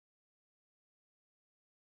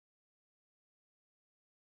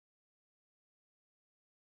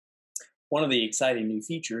One of the exciting new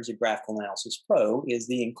features of Graphical Analysis Pro is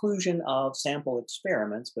the inclusion of sample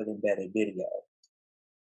experiments with embedded video.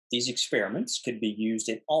 These experiments could be used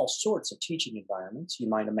in all sorts of teaching environments. You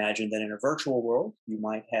might imagine that in a virtual world, you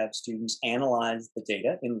might have students analyze the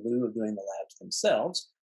data in lieu of doing the labs themselves.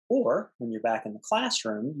 Or when you're back in the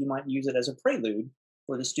classroom, you might use it as a prelude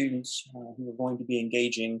for the students who are going to be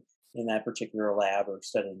engaging in that particular lab or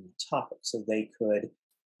studying the topic. So they could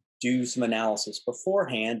do some analysis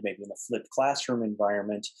beforehand, maybe in a flipped classroom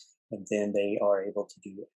environment, and then they are able to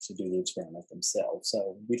do the experiment themselves.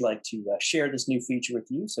 So we'd like to share this new feature with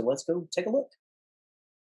you. So let's go take a look.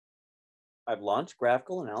 I've launched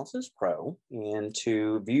Graphical Analysis Pro, and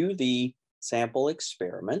to view the sample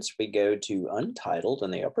experiments, we go to Untitled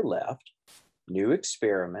in the upper left, New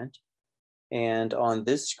Experiment, and on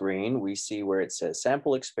this screen, we see where it says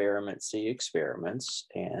Sample Experiment, See Experiments,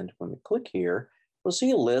 and when we click here, we'll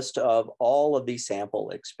see a list of all of the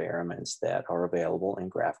sample experiments that are available in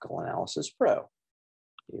Graphical Analysis Pro.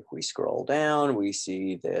 If we scroll down, we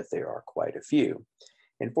see that there are quite a few.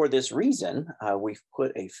 And for this reason, we've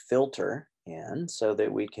put a filter in so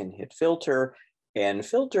that we can hit filter and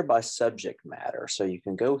filter by subject matter. So you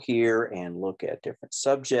can go here and look at different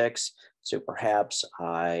subjects. So perhaps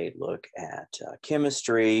I look at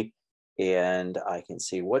chemistry, and I can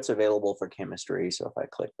see what's available for chemistry. So if I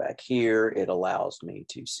click back here, it allows me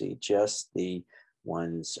to see just the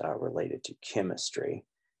ones related to chemistry.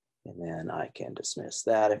 And then I can dismiss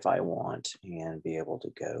that if I want and be able to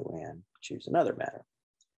go and choose another matter.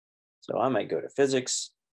 So I might go to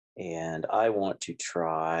physics, and I want to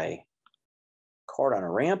try card on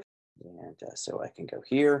a ramp. And so I can go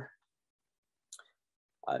here.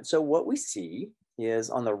 So what we see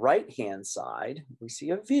is on the right-hand side, we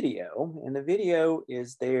see a video, and the video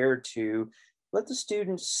is there to let the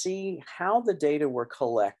students see how the data were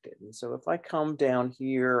collected. And so if I come down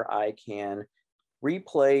here, I can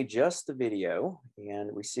replay just the video,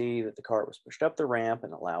 and we see that the cart was pushed up the ramp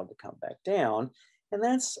and allowed to come back down, and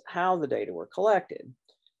that's how the data were collected.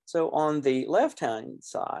 So on the left-hand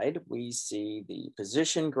side, we see the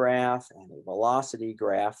position graph and the velocity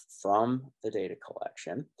graph from the data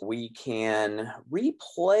collection. We can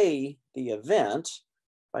replay the event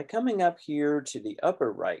by coming up here to the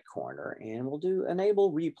upper right corner, and we'll do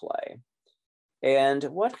Enable Replay. And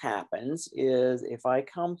what happens is if I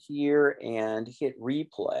come here and hit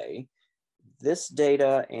replay, this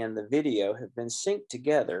data and the video have been synced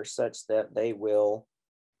together such that they will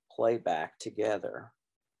play back together.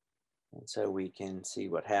 And so we can see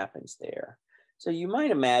what happens there. So you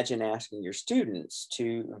might imagine asking your students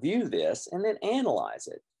to view this and then analyze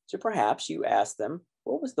it. So perhaps you ask them,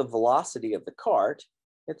 what was the velocity of the cart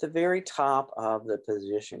at the very top of the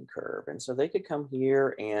position curve? And so they could come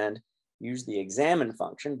here and use the examine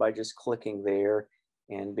function by just clicking there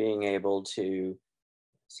and being able to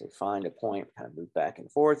say find a point, kind of move back and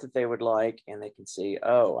forth if they would like, and they can see,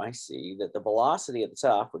 oh, I see that the velocity at the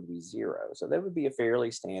top would be 0. So that would be a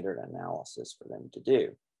fairly standard analysis for them to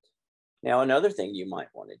do. Now, another thing you might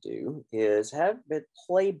want to do is have it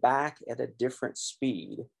play back at a different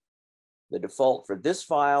speed. The default for this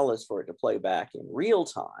file is for it to play back in real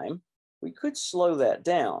time. We could slow that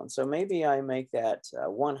down. So maybe I make that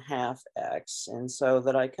 1/2 x, and so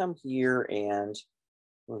that I come here, and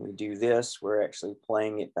when we do this, we're actually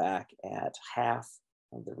playing it back at half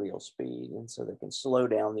of the real speed. And so they can slow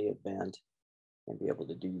down the event and be able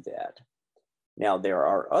to do that. Now, there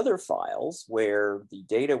are other files where the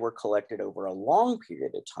data were collected over a long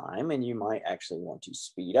period of time, and you might actually want to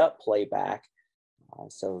speed up playback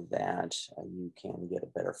so that you can get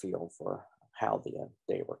a better feel for how the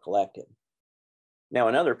data were collected. Now,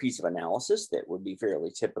 another piece of analysis that would be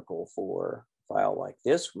fairly typical for a file like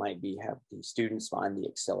this might be have the students find the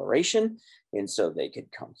acceleration. And so they could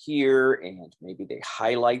come here and maybe they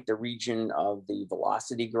highlight the region of the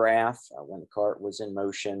velocity graph when the cart was in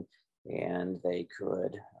motion. And they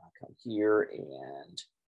could come here and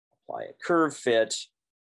apply a curve fit.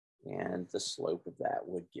 And the slope of that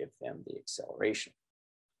would give them the acceleration.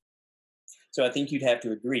 So I think you'd have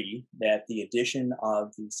to agree that the addition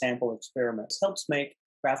of the sample experiments helps make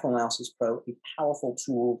Graphical Analysis Pro a powerful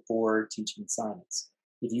tool for teaching science.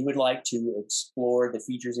 If you would like to explore the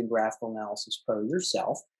features in Graphical Analysis Pro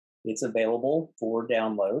yourself, it's available for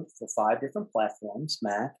download for 5 different platforms: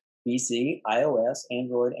 Mac, PC, iOS,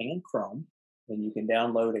 Android, and Chrome. And you can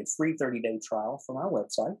download a free 30-day trial from our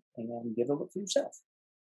website and give it a look for yourself.